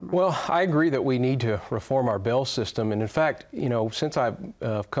Well, I agree that we need to reform our bail system. And in fact, since I've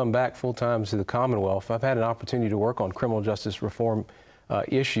come back full-time to the Commonwealth, I've had an opportunity to work on criminal justice reform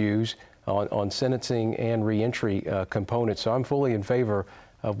issues on sentencing and reentry components. So I'm fully in favor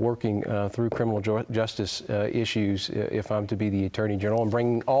of working through criminal justice issues if I'm to be the Attorney General, and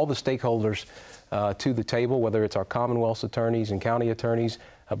bringing all the stakeholders to the table, whether it's our Commonwealth's attorneys and county attorneys,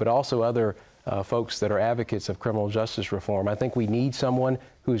 but also other folks that are advocates of criminal justice reform. I think we need someone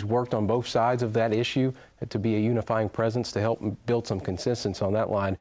who's worked on both sides of that issue to be a unifying presence to help build some consensus on that line.